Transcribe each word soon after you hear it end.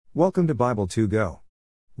Welcome to Bible to Go.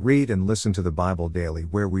 Read and listen to the Bible daily,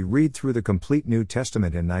 where we read through the complete New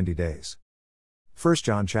Testament in 90 days. 1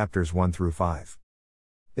 John chapters 1 through 5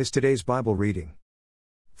 is today's Bible reading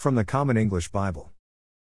from the Common English Bible,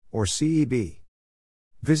 or CEB.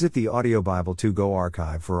 Visit the Audio Bible to Go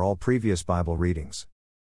archive for all previous Bible readings.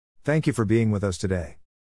 Thank you for being with us today.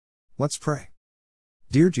 Let's pray.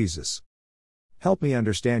 Dear Jesus, help me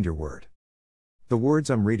understand your word. The words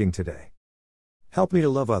I'm reading today. Help me to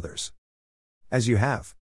love others as you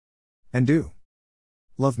have and do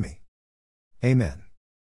love me. Amen.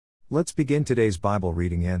 Let's begin today's Bible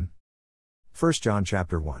reading in 1 John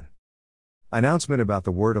chapter 1. Announcement about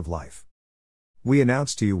the word of life. We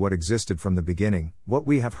announce to you what existed from the beginning, what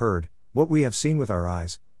we have heard, what we have seen with our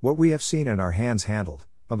eyes, what we have seen and our hands handled,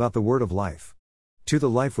 about the word of life. To the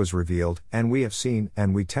life was revealed, and we have seen,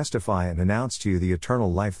 and we testify and announce to you the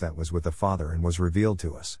eternal life that was with the Father and was revealed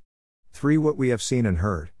to us. 3. What we have seen and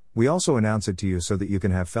heard, we also announce it to you so that you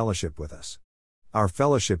can have fellowship with us. Our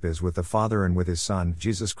fellowship is with the Father and with His Son,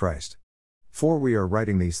 Jesus Christ. 4. We are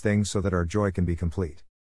writing these things so that our joy can be complete.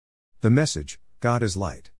 The message, God is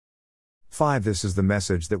light. 5. This is the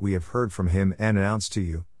message that we have heard from Him and announced to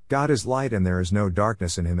you, God is light and there is no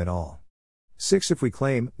darkness in Him at all. 6. If we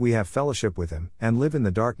claim we have fellowship with Him and live in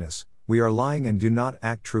the darkness, we are lying and do not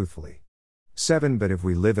act truthfully. 7. But if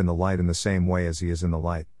we live in the light in the same way as He is in the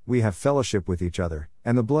light, we have fellowship with each other,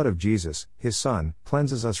 and the blood of Jesus, His Son,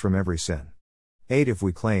 cleanses us from every sin. 8. If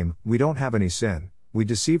we claim we don't have any sin, we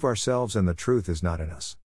deceive ourselves and the truth is not in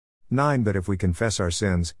us. 9. But if we confess our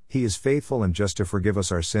sins, He is faithful and just to forgive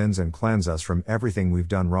us our sins and cleanse us from everything we've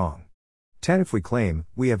done wrong. 10. If we claim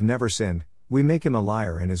we have never sinned, we make Him a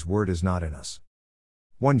liar and His word is not in us.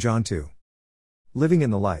 1 John 2. Living in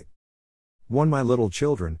the light. 1. My little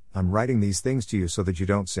children, I'm writing these things to you so that you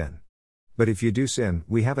don't sin. But if you do sin,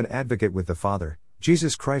 we have an advocate with the Father,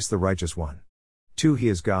 Jesus Christ the righteous one. 2. He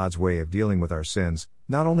is God's way of dealing with our sins,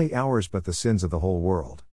 not only ours but the sins of the whole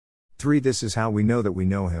world. 3. This is how we know that we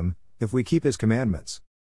know Him, if we keep His commandments.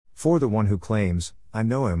 4. The one who claims, I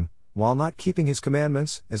know Him, while not keeping His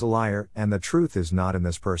commandments, is a liar, and the truth is not in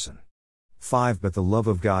this person. 5. But the love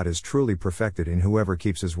of God is truly perfected in whoever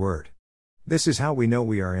keeps His word. This is how we know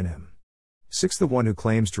we are in Him. 6. The one who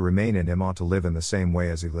claims to remain in Him ought to live in the same way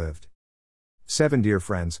as He lived. 7. Dear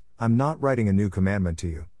friends, I'm not writing a new commandment to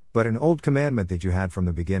you, but an old commandment that you had from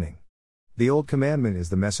the beginning. The old commandment is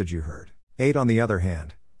the message you heard. 8. On the other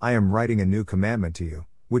hand, I am writing a new commandment to you,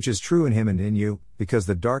 which is true in Him and in you, because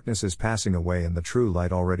the darkness is passing away and the true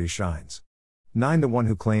light already shines. 9. The one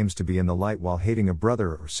who claims to be in the light while hating a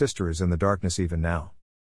brother or sister is in the darkness even now.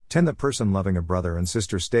 10. The person loving a brother and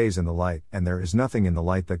sister stays in the light, and there is nothing in the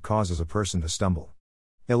light that causes a person to stumble.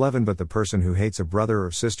 11. But the person who hates a brother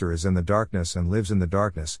or sister is in the darkness and lives in the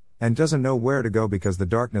darkness, and doesn't know where to go because the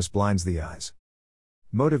darkness blinds the eyes.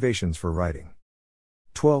 Motivations for writing.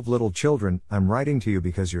 12. Little children, I'm writing to you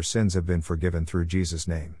because your sins have been forgiven through Jesus'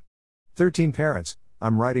 name. 13. Parents,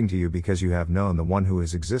 I'm writing to you because you have known the one who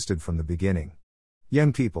has existed from the beginning.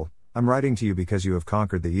 Young people, I'm writing to you because you have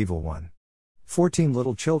conquered the evil one. 14.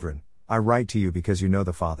 Little children, I write to you because you know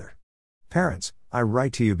the Father. Parents, I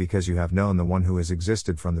write to you because you have known the one who has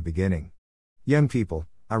existed from the beginning. Young people,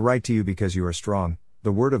 I write to you because you are strong,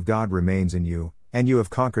 the word of God remains in you, and you have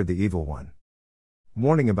conquered the evil one.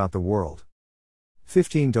 Warning about the world.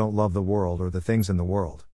 15. Don't love the world or the things in the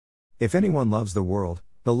world. If anyone loves the world,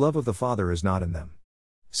 the love of the Father is not in them.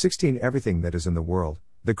 16. Everything that is in the world,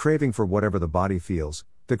 the craving for whatever the body feels,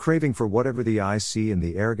 the craving for whatever the eyes see and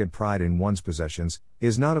the arrogant pride in one's possessions,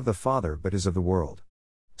 is not of the Father but is of the world.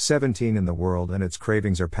 17. In the world and its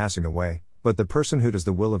cravings are passing away, but the person who does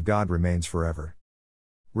the will of God remains forever.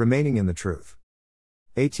 Remaining in the truth.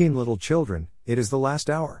 18. Little children, it is the last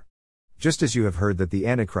hour. Just as you have heard that the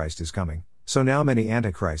Antichrist is coming, so now many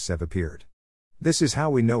Antichrists have appeared. This is how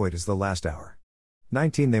we know it is the last hour.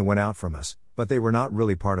 19. They went out from us, but they were not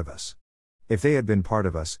really part of us. If they had been part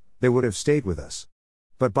of us, they would have stayed with us.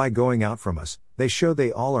 But by going out from us, they show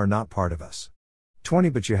they all are not part of us. 20.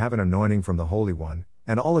 But you have an anointing from the Holy One,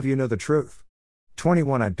 and all of you know the truth.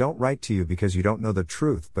 21. I don't write to you because you don't know the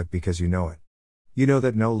truth but because you know it. You know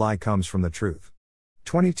that no lie comes from the truth.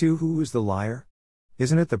 22. Who is the liar?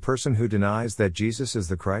 Isn't it the person who denies that Jesus is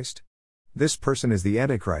the Christ? This person is the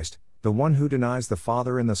Antichrist, the one who denies the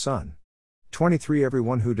Father and the Son. 23.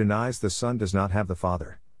 Everyone who denies the Son does not have the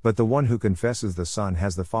Father, but the one who confesses the Son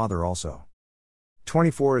has the Father also.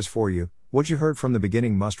 24. As for you, what you heard from the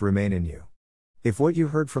beginning must remain in you. If what you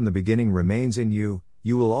heard from the beginning remains in you,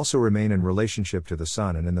 you will also remain in relationship to the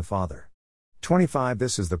Son and in the Father. 25.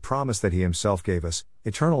 This is the promise that He Himself gave us,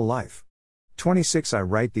 eternal life. 26 I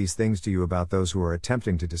write these things to you about those who are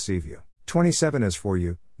attempting to deceive you. 27 As for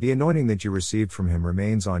you, the anointing that you received from him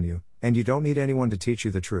remains on you, and you don't need anyone to teach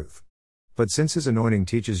you the truth. But since his anointing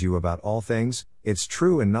teaches you about all things, it's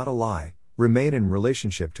true and not a lie, remain in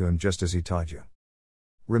relationship to him just as he taught you.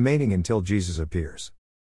 Remaining until Jesus appears.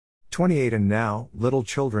 28 And now, little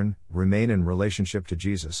children, remain in relationship to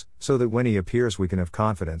Jesus, so that when he appears we can have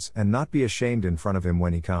confidence and not be ashamed in front of him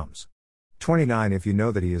when he comes. 29 If you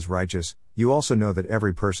know that he is righteous, you also know that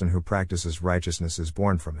every person who practices righteousness is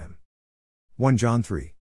born from him. 1 John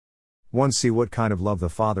 3. 1 See what kind of love the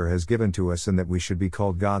Father has given to us, and that we should be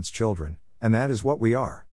called God's children, and that is what we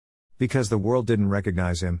are. Because the world didn't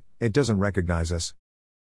recognize him, it doesn't recognize us.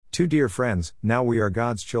 2 Dear friends, now we are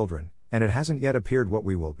God's children, and it hasn't yet appeared what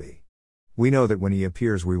we will be. We know that when he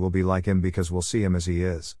appears we will be like him because we'll see him as he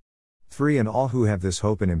is. 3 And all who have this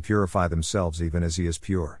hope in him purify themselves even as he is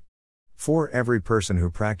pure. 4 Every person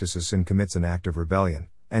who practices sin commits an act of rebellion,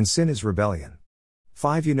 and sin is rebellion.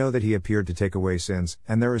 5 You know that he appeared to take away sins,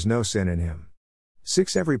 and there is no sin in him.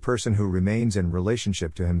 6 Every person who remains in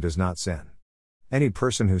relationship to him does not sin. Any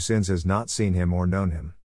person who sins has not seen him or known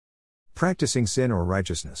him. Practicing sin or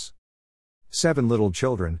righteousness. 7 Little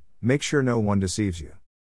children, make sure no one deceives you.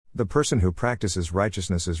 The person who practices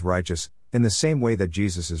righteousness is righteous, in the same way that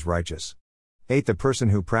Jesus is righteous. 8 The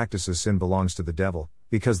person who practices sin belongs to the devil,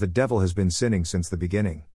 because the devil has been sinning since the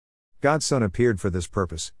beginning. God's Son appeared for this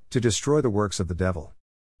purpose, to destroy the works of the devil.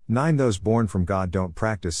 9 Those born from God don't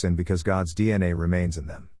practice sin because God's DNA remains in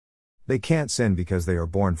them. They can't sin because they are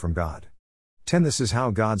born from God. 10 This is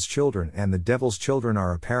how God's children and the devil's children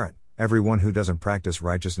are apparent. Everyone who doesn't practice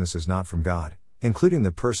righteousness is not from God, including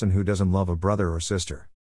the person who doesn't love a brother or sister.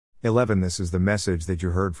 11 This is the message that you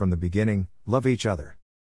heard from the beginning, love each other.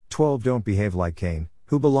 12 Don't behave like Cain,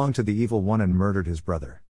 who belonged to the evil one and murdered his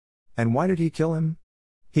brother. And why did he kill him?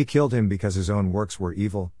 He killed him because his own works were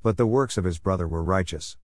evil, but the works of his brother were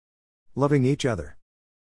righteous. Loving each other.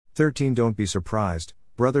 13 Don't be surprised,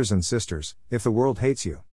 brothers and sisters, if the world hates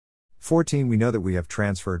you. 14 We know that we have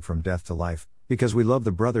transferred from death to life, because we love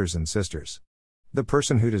the brothers and sisters. The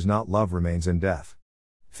person who does not love remains in death.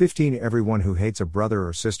 15 Everyone who hates a brother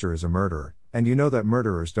or sister is a murderer, and you know that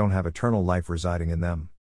murderers don't have eternal life residing in them.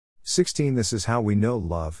 16 This is how we know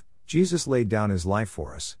love, Jesus laid down his life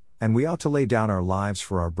for us, and we ought to lay down our lives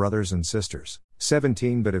for our brothers and sisters.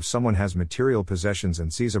 17 But if someone has material possessions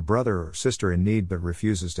and sees a brother or sister in need but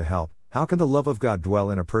refuses to help, how can the love of God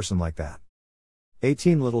dwell in a person like that?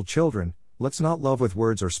 18 Little children, let's not love with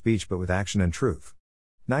words or speech but with action and truth.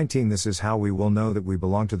 19 This is how we will know that we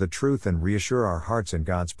belong to the truth and reassure our hearts in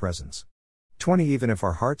God's presence. 20 Even if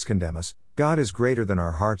our hearts condemn us, God is greater than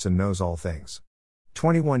our hearts and knows all things.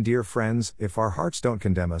 21 Dear friends, if our hearts don't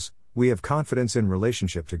condemn us, we have confidence in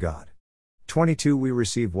relationship to God. 22 We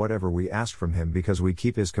receive whatever we ask from him because we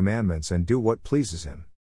keep his commandments and do what pleases him.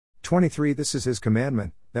 23 This is his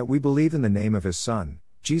commandment, that we believe in the name of his Son,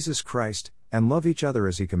 Jesus Christ, and love each other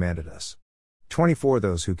as he commanded us. 24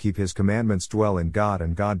 Those who keep his commandments dwell in God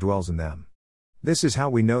and God dwells in them. This is how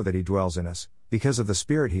we know that he dwells in us, because of the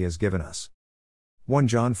Spirit he has given us. 1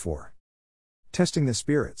 John 4. Testing the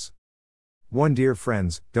spirits. 1 Dear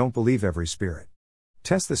friends, don't believe every spirit.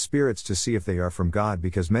 Test the spirits to see if they are from God,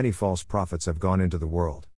 because many false prophets have gone into the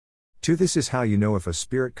world. 2 This is how you know if a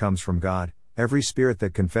spirit comes from God. Every spirit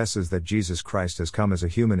that confesses that Jesus Christ has come as a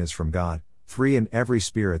human is from God. 3 And every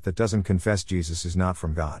spirit that doesn't confess Jesus is not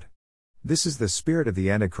from God. This is the spirit of the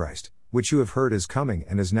Antichrist, which you have heard is coming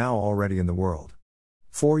and is now already in the world.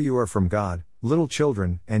 4 You are from God, little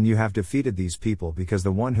children, and you have defeated these people because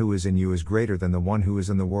the one who is in you is greater than the one who is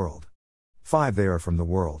in the world. 5 They are from the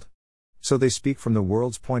world. So they speak from the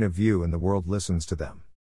world's point of view and the world listens to them.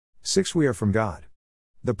 6 We are from God.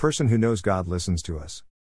 The person who knows God listens to us.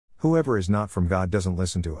 Whoever is not from God doesn't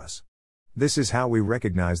listen to us. This is how we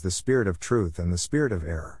recognize the spirit of truth and the spirit of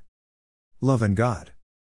error. Love and God.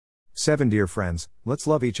 7 Dear friends, let's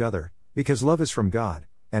love each other, because love is from God,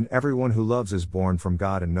 and everyone who loves is born from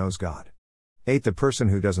God and knows God. 8 The person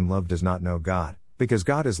who doesn't love does not know God, because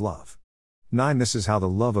God is love. 9 This is how the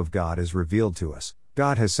love of God is revealed to us.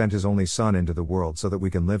 God has sent his only Son into the world so that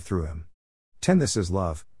we can live through him. 10 This is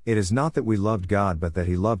love. It is not that we loved God but that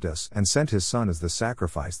he loved us and sent his Son as the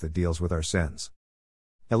sacrifice that deals with our sins.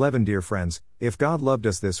 11 Dear friends, if God loved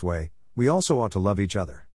us this way, we also ought to love each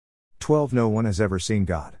other. 12 No one has ever seen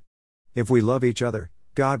God. If we love each other,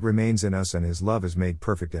 God remains in us and his love is made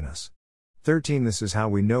perfect in us. 13 This is how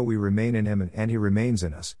we know we remain in him and he remains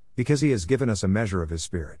in us, because he has given us a measure of his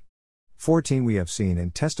Spirit. 14 We have seen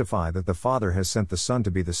and testify that the Father has sent the Son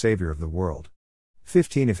to be the Savior of the world.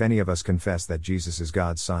 15 If any of us confess that Jesus is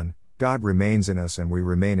God's Son, God remains in us and we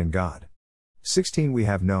remain in God. 16 We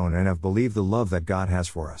have known and have believed the love that God has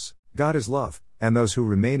for us. God is love, and those who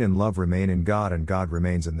remain in love remain in God and God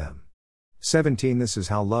remains in them. 17 This is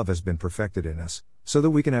how love has been perfected in us, so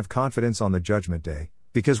that we can have confidence on the judgment day,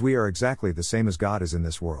 because we are exactly the same as God is in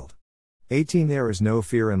this world. 18 There is no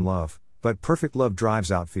fear in love, but perfect love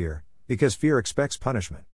drives out fear, because fear expects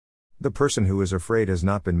punishment. The person who is afraid has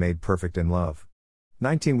not been made perfect in love.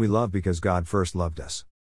 19 We love because God first loved us.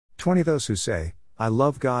 20 Those who say, I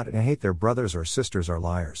love God and hate their brothers or sisters are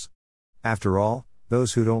liars. After all,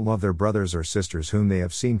 those who don't love their brothers or sisters whom they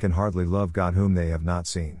have seen can hardly love God whom they have not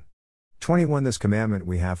seen. 21 This commandment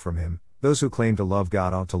we have from him, those who claim to love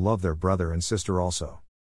God ought to love their brother and sister also.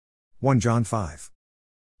 1 John 5.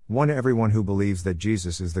 1 Everyone who believes that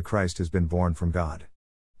Jesus is the Christ has been born from God.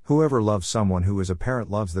 Whoever loves someone who is a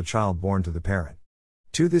parent loves the child born to the parent.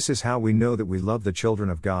 2 This is how we know that we love the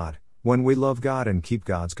children of God, when we love God and keep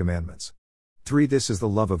God's commandments. 3 This is the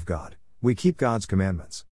love of God, we keep God's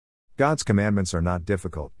commandments. God's commandments are not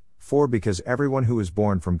difficult. 4 Because everyone who is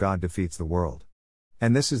born from God defeats the world.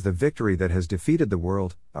 And this is the victory that has defeated the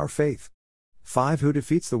world, our faith. 5 Who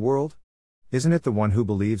defeats the world? Isn't it the one who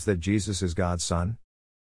believes that Jesus is God's Son?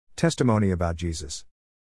 Testimony about Jesus.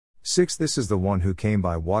 6 This is the one who came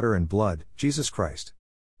by water and blood, Jesus Christ.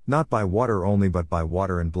 Not by water only but by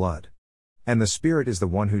water and blood. And the Spirit is the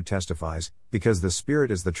one who testifies, because the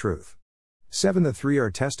Spirit is the truth. 7 The three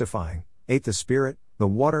are testifying. 8 The Spirit, the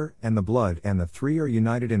water, and the blood, and the three are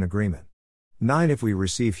united in agreement. 9 If we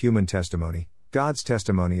receive human testimony, God's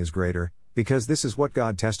testimony is greater, because this is what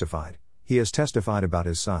God testified, he has testified about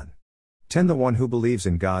his Son. 10 The one who believes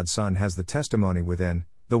in God's Son has the testimony within,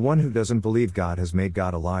 the one who doesn't believe God has made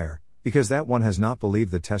God a liar, because that one has not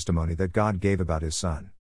believed the testimony that God gave about his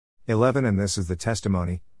Son. 11 And this is the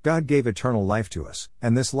testimony, God gave eternal life to us,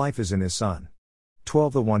 and this life is in his Son.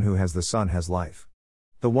 12 The one who has the Son has life.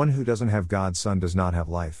 The one who doesn't have God's Son does not have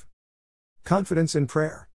life. Confidence in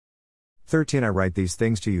prayer. 13 I write these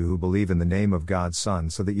things to you who believe in the name of God's Son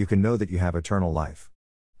so that you can know that you have eternal life.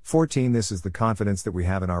 14 This is the confidence that we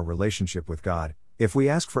have in our relationship with God, if we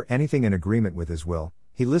ask for anything in agreement with his will,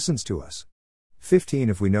 he listens to us. 15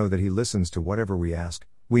 If we know that he listens to whatever we ask,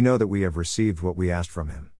 we know that we have received what we asked from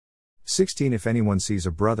him. 16 If anyone sees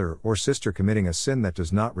a brother or sister committing a sin that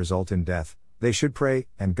does not result in death, they should pray,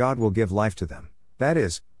 and God will give life to them. That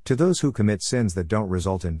is, to those who commit sins that don't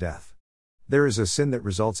result in death. There is a sin that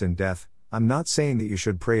results in death. I'm not saying that you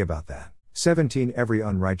should pray about that. 17 Every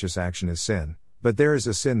unrighteous action is sin, but there is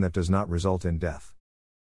a sin that does not result in death.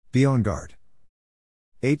 Be on guard.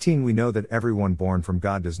 18 We know that everyone born from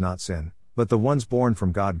God does not sin, but the ones born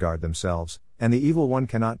from God guard themselves, and the evil one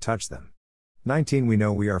cannot touch them. 19 We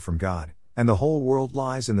know we are from God, and the whole world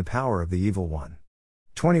lies in the power of the evil one.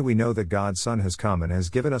 20 We know that God's Son has come and has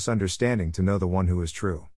given us understanding to know the one who is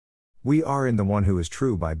true. We are in the one who is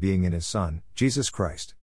true by being in his Son, Jesus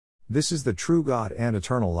Christ. This is the true God and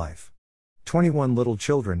eternal life. 21 Little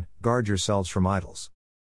children, guard yourselves from idols.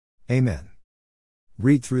 Amen.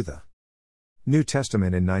 Read through the New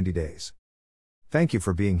Testament in 90 days. Thank you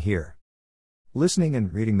for being here. Listening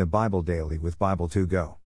and reading the Bible daily with Bible to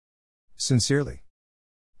Go. Sincerely,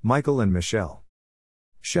 Michael and Michelle.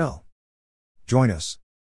 Shell. Join us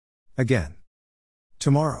again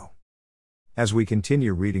tomorrow as we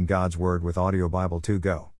continue reading God's Word with audio Bible to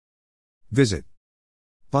Go. Visit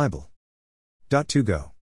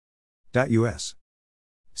Bible.togo.us.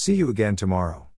 See you again tomorrow.